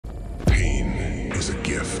is a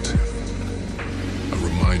gift. A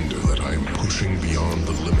reminder that I am pushing beyond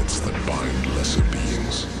the limits that bind lesser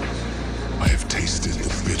beings. I have tasted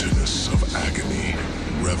the bitterness of agony,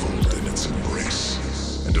 reveled in its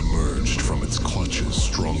embrace, and emerged from its clutches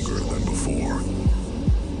stronger than before.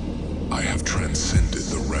 I have transcended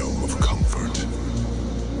the realm of comfort.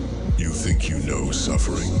 You think you know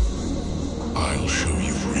suffering? I'll show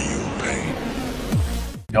you real pain.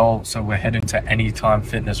 Yo, so we're heading to Anytime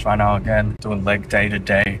Fitness right now again, doing leg day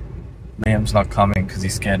today. Liam's not coming because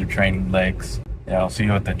he's scared of training legs. Yeah, I'll see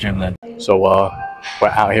you at the gym then. So we're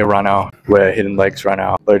out here right now. We're hitting legs right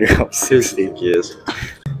now. Loading up 60 gears.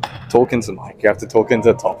 Talk into the mic. You have to talk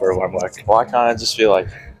into the top or it won't work. Why can't I just be like,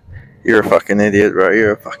 you're a fucking idiot, bro.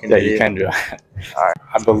 You're a fucking idiot. Yeah, you can do that. Alright.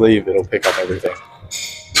 I believe it'll pick up everything.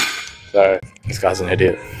 So, this guy's an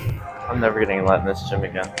idiot. I'm never getting let in this gym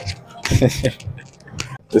again.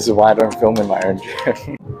 This is why I don't film in my own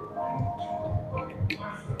gym.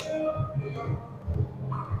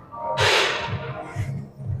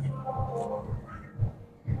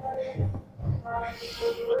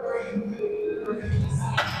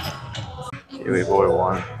 Kiwi boy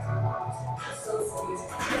won.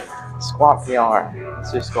 Squat PR.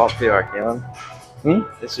 It's your squat PR, Keelan.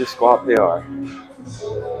 It's your squat PR.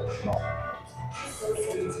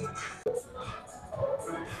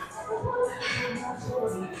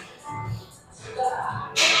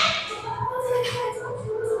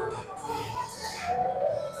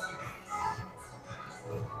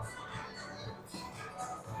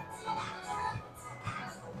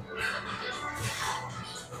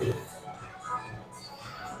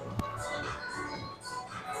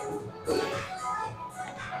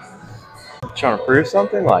 Trying to prove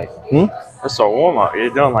something? Like, that's a warm-up.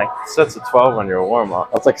 You're doing like sets of 12 on your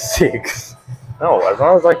warm-up. That's like 6. No, as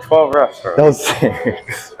long as like 12 reps, bro. That was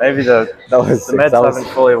 6. Maybe the meds haven't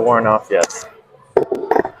fully worn off yet.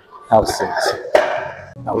 That was 6.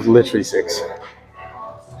 That was literally 6.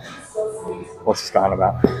 What's this going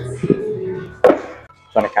about?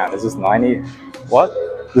 Trying to count. Is this 90? What?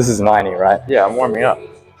 This is 90, right? Yeah, I'm warming up.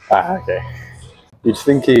 Ah, okay. You'd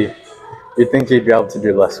think he'd be able to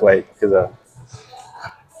do less weight because of...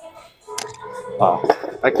 Oh.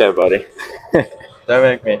 Okay, buddy. Don't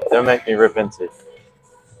make me rip into you.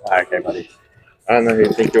 Okay, buddy. I don't know who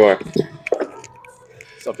you think you are.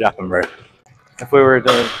 Stop yapping, bro. If we were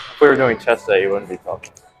doing chest day, you wouldn't be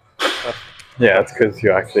talking. Yeah, that's because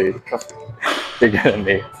you're actually bigger than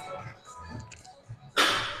me.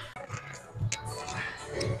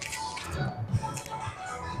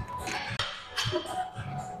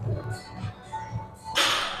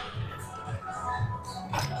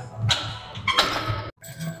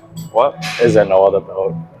 What? Is there no other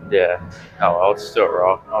belt? Yeah. Oh, I'll just do it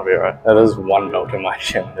raw. I'll be alright. There's one belt in my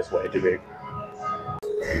gym. It's way too big.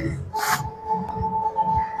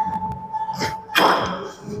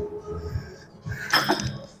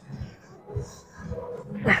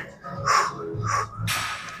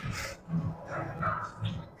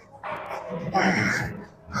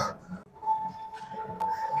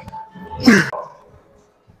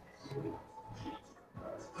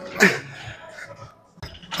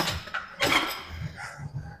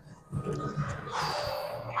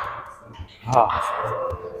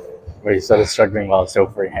 Where you started struggling while still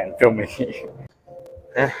freehand filming.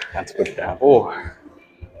 That's put it down. Alright.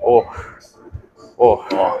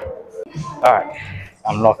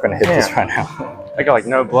 I'm not gonna hit this right now. I got like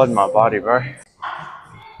no blood in my body, bro. I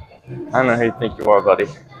don't know who you think you are, buddy.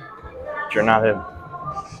 But you're not him.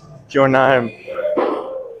 You're not him.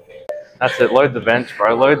 That's it. Load the bench,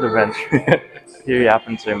 bro. Load the bench. You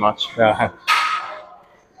yapping too much.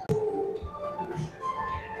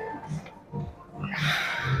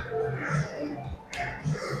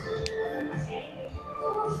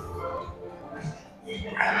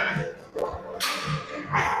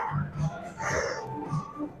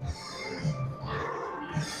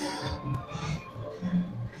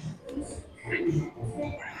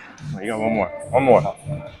 You got one more. One more.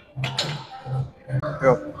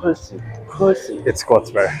 You're a pussy. Pussy. It's squats,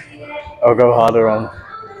 bro. I'll go harder on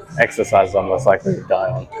exercises I'm less likely to die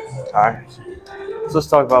on. Alright. So let's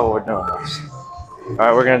talk about what we're doing next.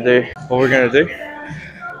 Alright, we're gonna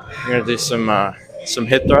do some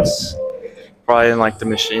hip thrusts. Probably in like the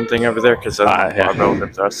machine thing over there, because barbell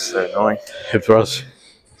hip thrusts are annoying. Hip thrusts?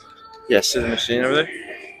 Yeah, see the machine over there?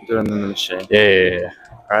 Doing them in the machine. Yeah.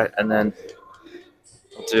 Alright, and then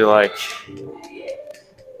we'll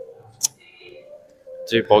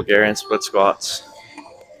do Bulgarian split squats.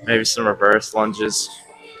 Maybe some reverse lunges.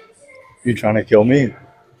 You trying to kill me?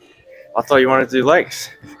 I thought you wanted to do legs.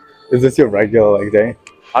 Is this your regular leg day?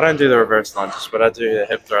 I don't do the reverse lunges, but I do the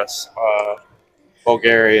hip thrusts.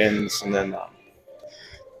 Bulgarians, and then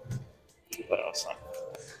what else?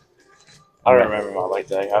 I don't remember my leg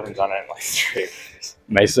day. I haven't done it in like 3 years.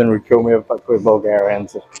 Mason would kill me if I put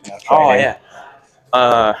Bulgarians. Oh yeah.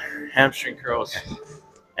 Hamstring curls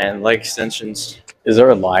and leg extensions. Is there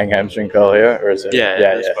a lying hamstring curl here, or is it?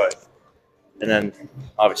 Yeah. Both. And then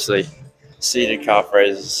obviously seated calf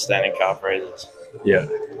raises, standing calf raises. Yeah.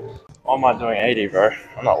 Why am I doing 80, bro?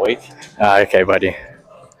 I'm not weak. Okay, buddy.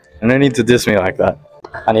 And no need to diss me like that.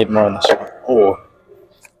 I need more in the shot. Oh.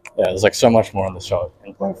 Yeah, there's like so much more in the shot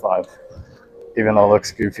in 0.5. Even though it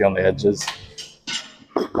looks goofy on the edges.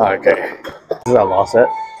 Okay. Is this our last set?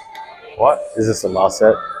 What? Is this the last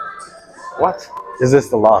set? What? Is this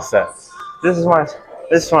the last set? This is my.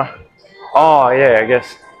 Oh yeah, I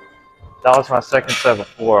guess that was my second set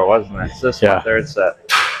before, wasn't it? So this is my third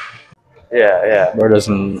set. Yeah. Bro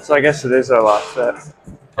doesn't. So I guess it is our last set.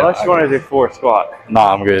 Unless you want to do 4 squat.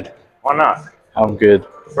 Nah, I'm good. Why not? I'm good.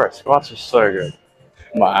 Bro, squats are so good.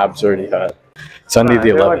 My abs already hurt. It's only the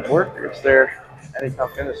they're 11th. like workers. They're anytime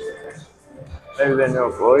fitness workers. Maybe they know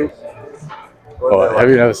boys. Oh, have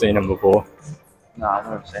you never seen him before? No, I've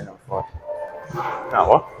never seen them before. No,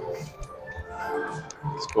 what?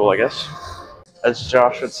 It's cool, I guess. As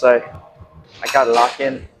Josh would say, I got lock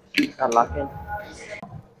in. Got lock in.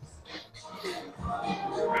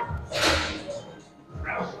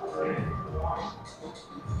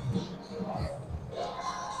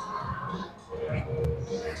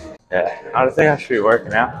 Yeah, I think I should be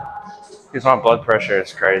working out because my blood pressure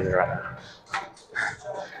is crazy right now.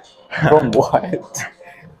 From what?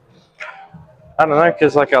 I don't know,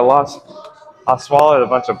 because like I swallowed a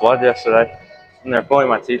bunch of blood yesterday and they're pulling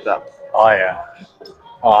my teeth out. Oh, yeah.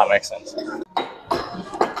 Oh, that makes sense.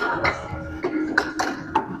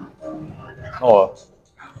 Oh.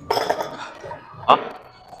 Huh?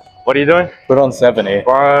 What are you doing? Put on 70.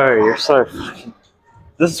 Bro, you're so fucking...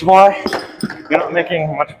 This is why you're not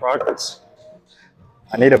making much progress.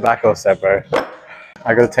 I need a back off set, bro.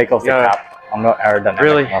 I gotta take off the cap. I'm not aerodynamic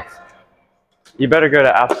Really? enough. You better go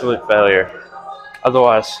to absolute failure.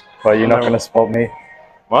 Otherwise... But you're not gonna spot me?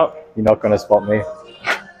 What? You're not gonna spot me?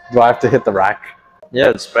 Do I have to hit the rack?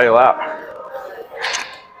 Yeah, just bail out.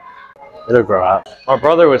 It'll grow out. My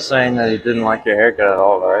brother was saying that he didn't like your haircut at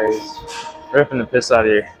all, bro. He's ripping the piss out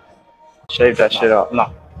of you. Shave that shit up.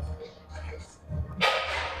 No.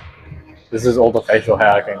 This is all the facial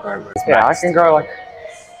hair I can grow. Yeah, I can grow like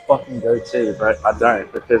fucking goatee, but I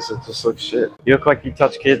don't because it just looks shit. You look like you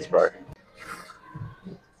touch kids, bro.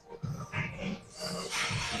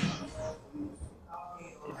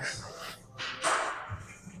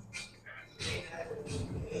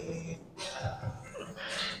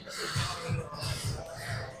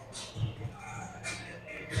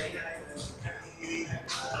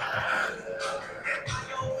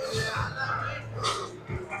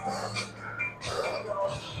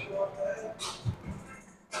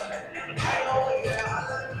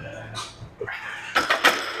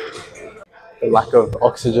 The lack of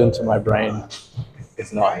oxygen to my brain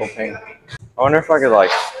is not helping. I wonder if I could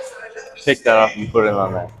like pick that up and put it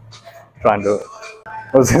on there. Try and do it.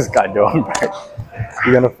 What's this guy doing, bro?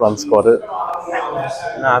 You gonna front squat it?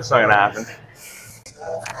 No, it's not gonna happen.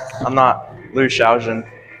 I'm not Liu Shaoxin.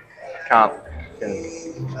 Can't.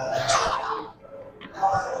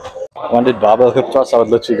 When I did barbell hip thrust, I would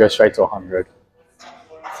literally go straight to 100.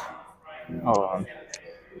 Hold on.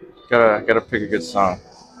 Gotta pick a good song.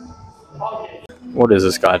 What is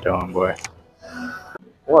this guy doing, boy?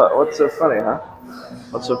 What? What's so funny, huh?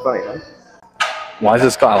 What's so funny, huh? Why is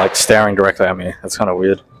this guy like staring directly at me? That's kind of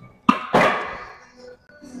weird.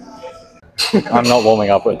 I'm not warming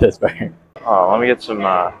up with this, bro. Oh, let me get some,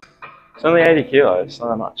 it's only 80 kilos, not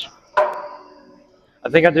that much. I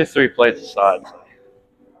think I do 3 plates aside.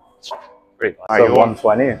 So it's pretty light. So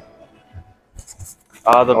 120?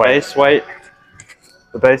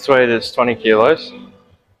 The base weight is 20 kilos.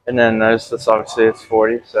 And then that's obviously it's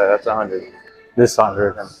 40, so that's 100. This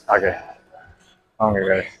 100. Okay. I'm gonna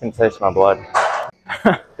go. You can taste my blood.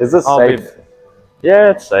 Is this safe? Yeah,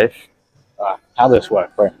 it's safe. How does this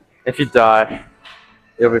work, bro? If you die,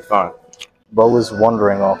 you'll be fine. Bro was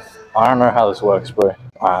wandering off. I don't know how this works, bro.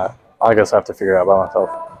 I guess I have to figure it out by myself.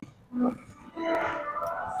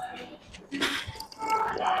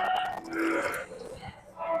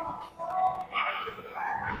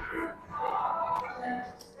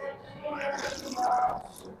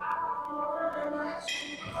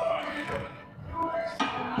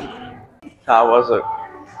 How was it?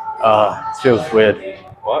 It feels weird.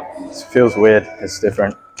 What? It feels weird. It's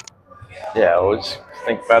different. Yeah, always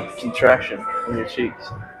think about the contraction in your cheeks.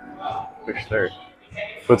 Push through.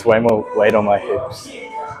 Puts way more weight on my hips.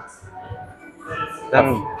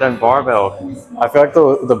 Then barbell. I feel like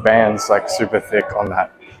the band's like super thick on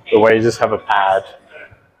that. The way you just have a pad,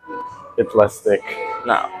 it's less thick.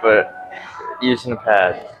 No, but using a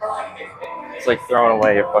pad, it's like throwing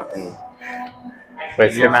away your fucking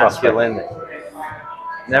your masculinity.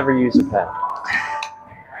 Never use a pad.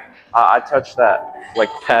 I touched that like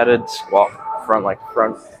padded squat front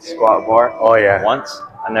squat bar. Oh yeah. Once,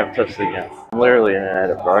 I never touched it again. I'm literally in an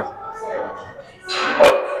edit, bro.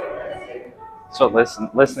 So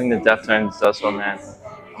listening to Deftones does so, man.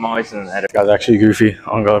 I'm always in an edit. This guy's actually goofy.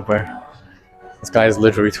 On God, bro. This guy is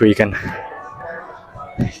literally tweaking.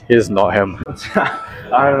 He is not him.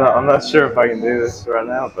 I don't know. I'm not sure if I can do this right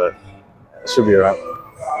now, but It should be alright.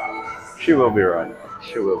 she will be right.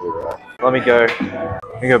 She will be right. Let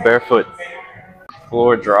me go barefoot.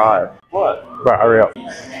 Floor drive. What? Bro, hurry up.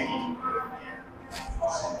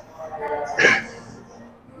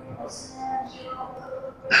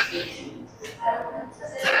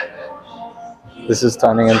 This is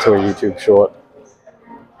turning into a YouTube short.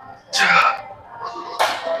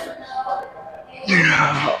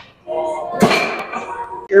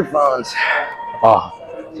 Earphones.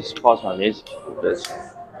 Oh, Just pause my music. Just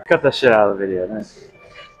cut that shit out of the video, man.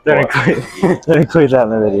 Don't include that in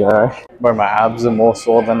the video, alright? bro, my abs are more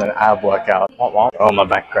sore than an ab workout. Oh, my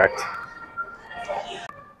back cracked.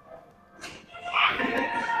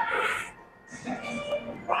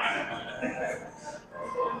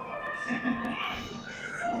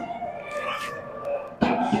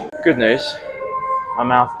 Good news. My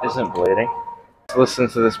mouth isn't bleeding. Listen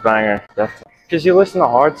to this banger. Because you listen to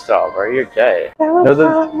hardstyle, bro. You're gay. No,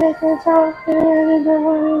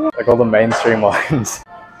 like all the mainstream lines.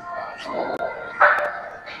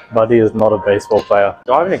 Buddy is not a baseball player.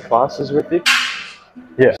 Do I have any classes with you?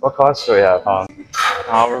 Yeah. What class do we have?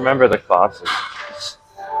 I'll remember the classes.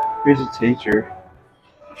 Who's a teacher?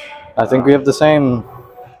 I think we have the same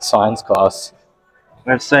science class.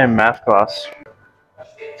 We have the same math class.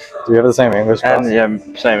 Do we have the same English class? And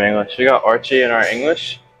yeah, same English. We got Archie in our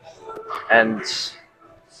English. And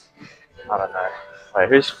I don't know. Wait,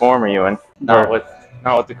 whose form are you in? Not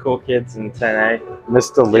with the cool kids in 10A.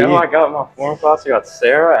 Mr. Lee. You know, I got in my form class. I got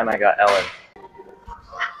Sarah and I got Ellen.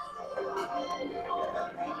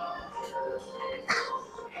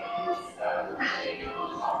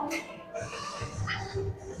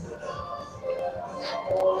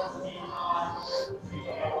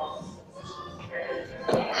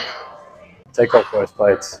 Take off those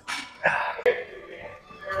plates.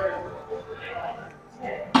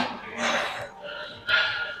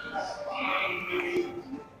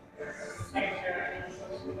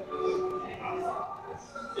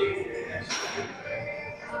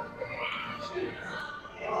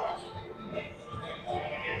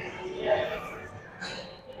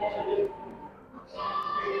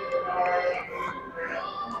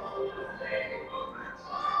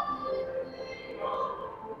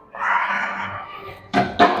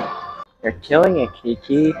 You're killing it,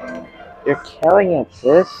 Kiki. You're killing it,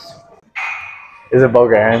 sis. Is it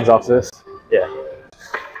Bulgarians off this? Yeah.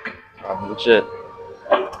 I'm legit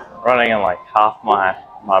running in like half my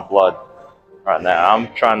blood right now.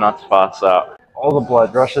 I'm trying not to pass out. All the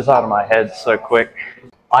blood rushes out of my head so quick.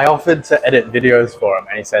 I offered to edit videos for him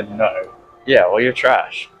and he said no. Yeah, well, you're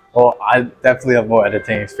trash. Well, I definitely have more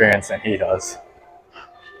editing experience than he does.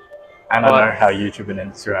 And I know how YouTube and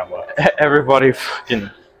Instagram work. Everybody fucking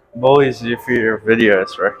bullies you for your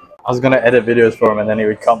videos, bro. I was going to edit videos for him and then he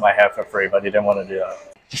would cut my hair for free, but he didn't want to do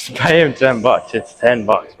that. Just pay him $10. It's $10,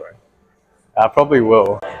 bro. I probably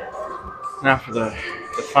will. Now for the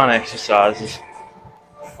fun exercises.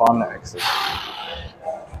 Fun exercise.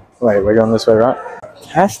 Wait, we're going this way, right?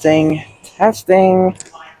 Testing.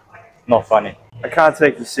 Not funny. I can't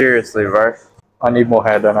take you seriously, bro. I need more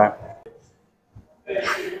hair, don't I?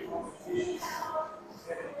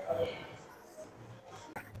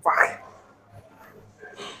 Fuck.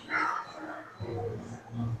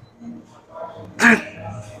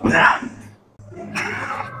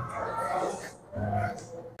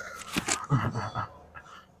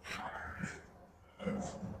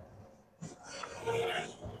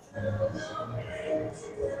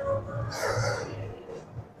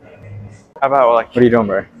 How about like? What are you doing,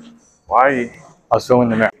 bro? Why are you? I was filming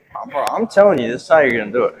the mirror. Bro, I'm telling you, this is how you're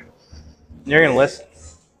gonna do it. You're gonna listen.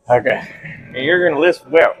 Okay. And you're gonna listen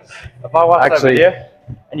well. If I watch that Actually- video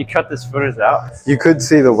and you cut this footage out, You could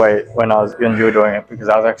see the weight when you were doing it because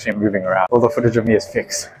I was actually moving around. All the footage of me is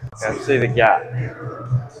fixed. you can see the gap.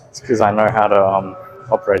 It's because I know how to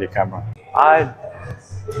operate a camera. I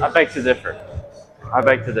beg to differ. I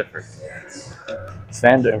beg to differ.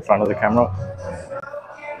 Stand in front of the camera.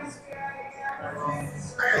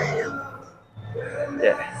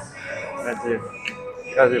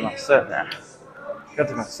 Gotta do my set now. Gotta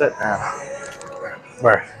do my set now.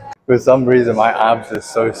 Bro, for some reason my abs are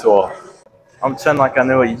so sore. I'm pretending like I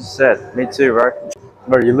knew what you just said. Me too, bro.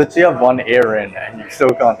 Bro, you literally have one ear in and you still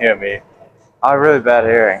can't hear me. I have really bad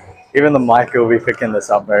hearing. Even the mic will be picking this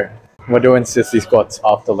up, bro. We're doing sissy squats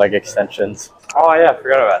after leg extensions. Oh yeah, I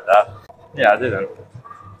forgot about that. Yeah, I didn't.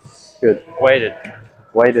 Good. Weighted.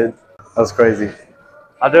 Weighted. That was crazy.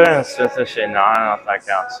 I'll do it in a Smith machine now. I don't know if that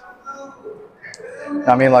counts.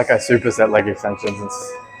 I mean, like I superset leg extensions and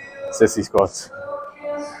sissy squats.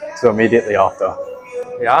 So immediately after.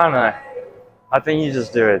 Yeah, I don't know. I think you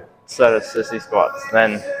just do a set of sissy squats,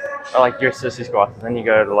 then, or like your sissy squats, and then you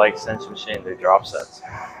go to the leg extension machine and do drop sets.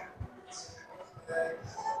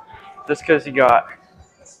 Just because you got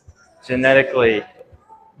genetically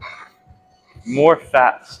more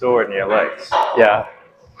fat stored in your legs. Yeah.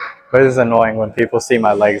 But it's annoying when people see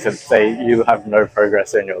my legs and say you have no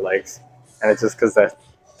progress in your legs. And it's just because there's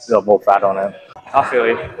still more fat on it. I feel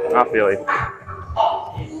you. I feel you.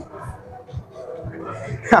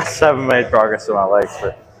 I still haven't made progress with my legs,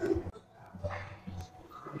 but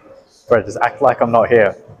Bro, just act like I'm not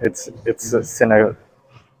here. It's filmography,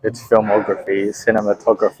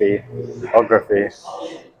 cinematography.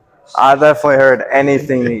 I definitely heard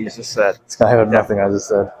anything that you just said. I heard nothing I just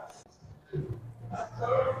said.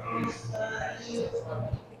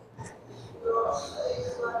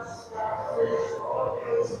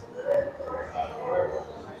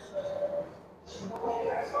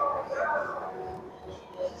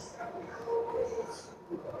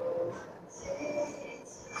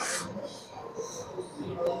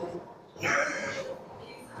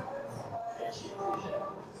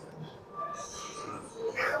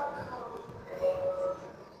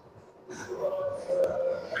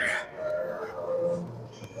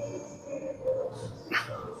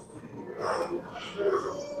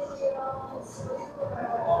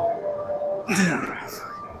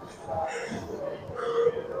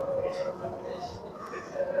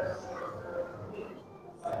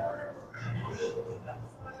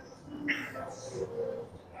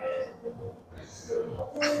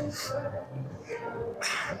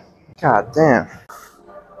 God damn.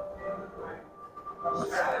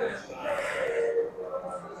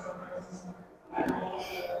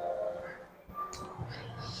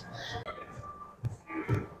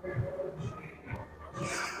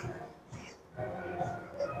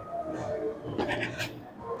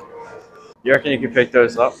 You reckon you can pick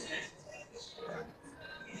those up?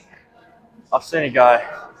 I've seen a guy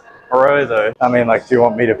row though. I mean, like, do you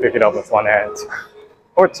want me to pick it up with one hand?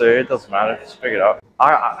 Or two, it doesn't matter. Just pick it up.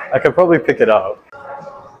 I could probably pick it up.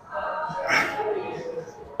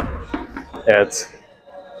 Yeah, it's...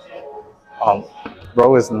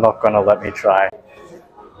 Ro is not gonna let me try.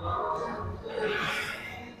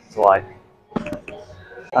 It's why.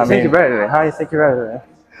 I think you're better than me. How do you think you're better than me?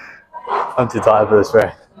 I'm too tired for this,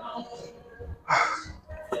 bro.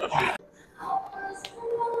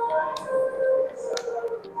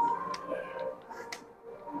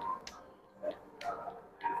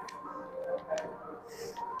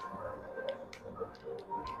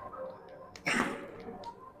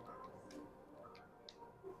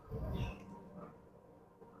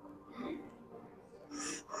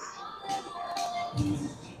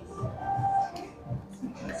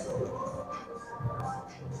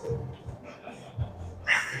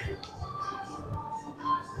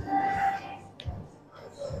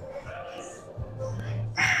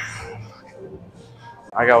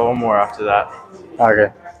 I got one more after that.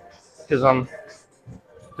 Okay. Because I'm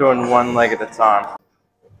doing one leg at a time.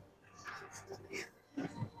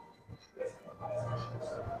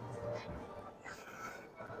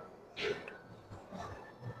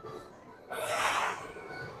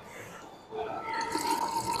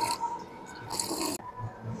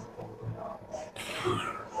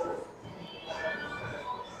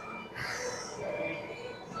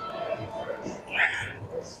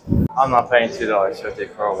 I'm not paying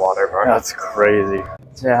 $2.50 for a water, bro. That's crazy.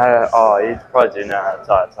 Yeah, oh, you probably do know how to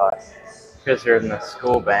tie a tie. Because you're in the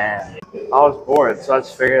school band. I was bored, so I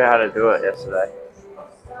just figured out how to do it yesterday.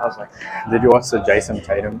 I was like, Did you watch the Jason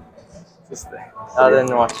Tatum? I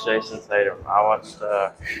didn't watch Jason Tatum. I watched,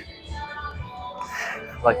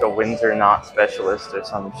 like a Windsor knot specialist or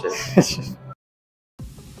some shit.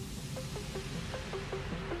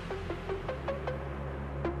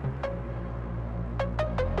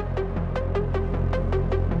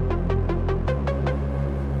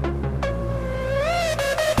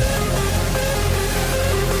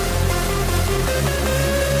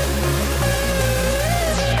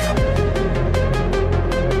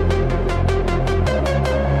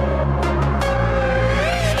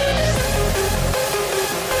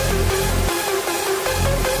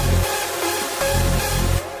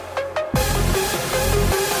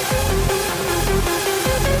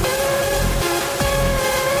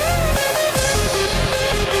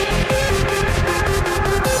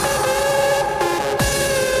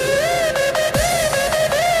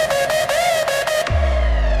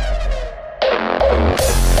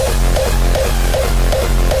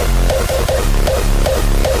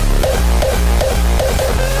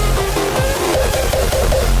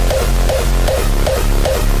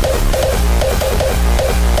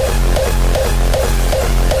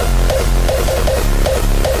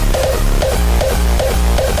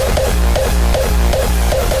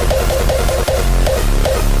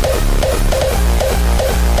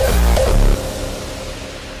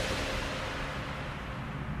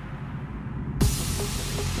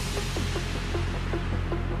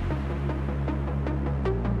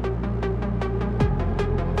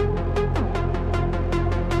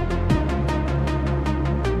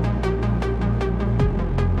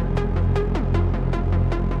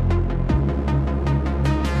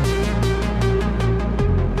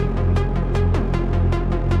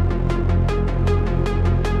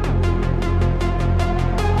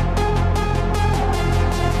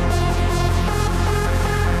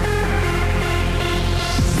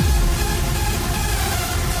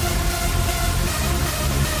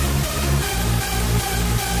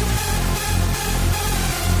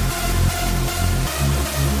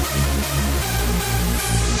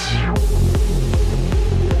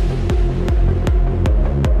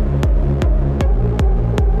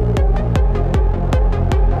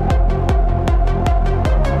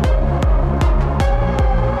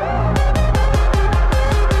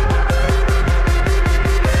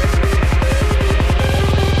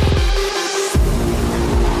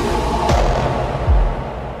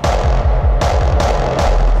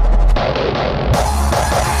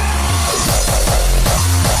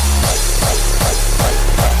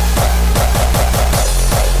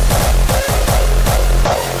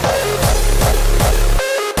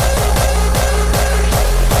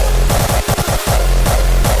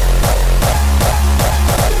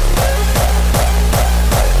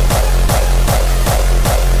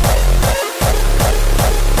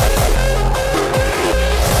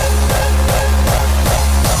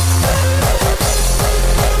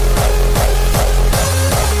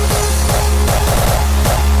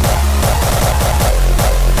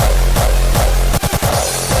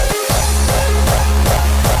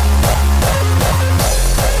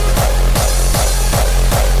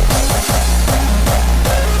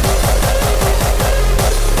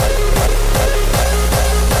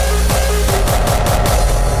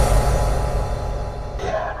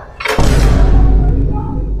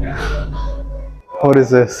 What is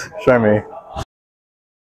this? Show me.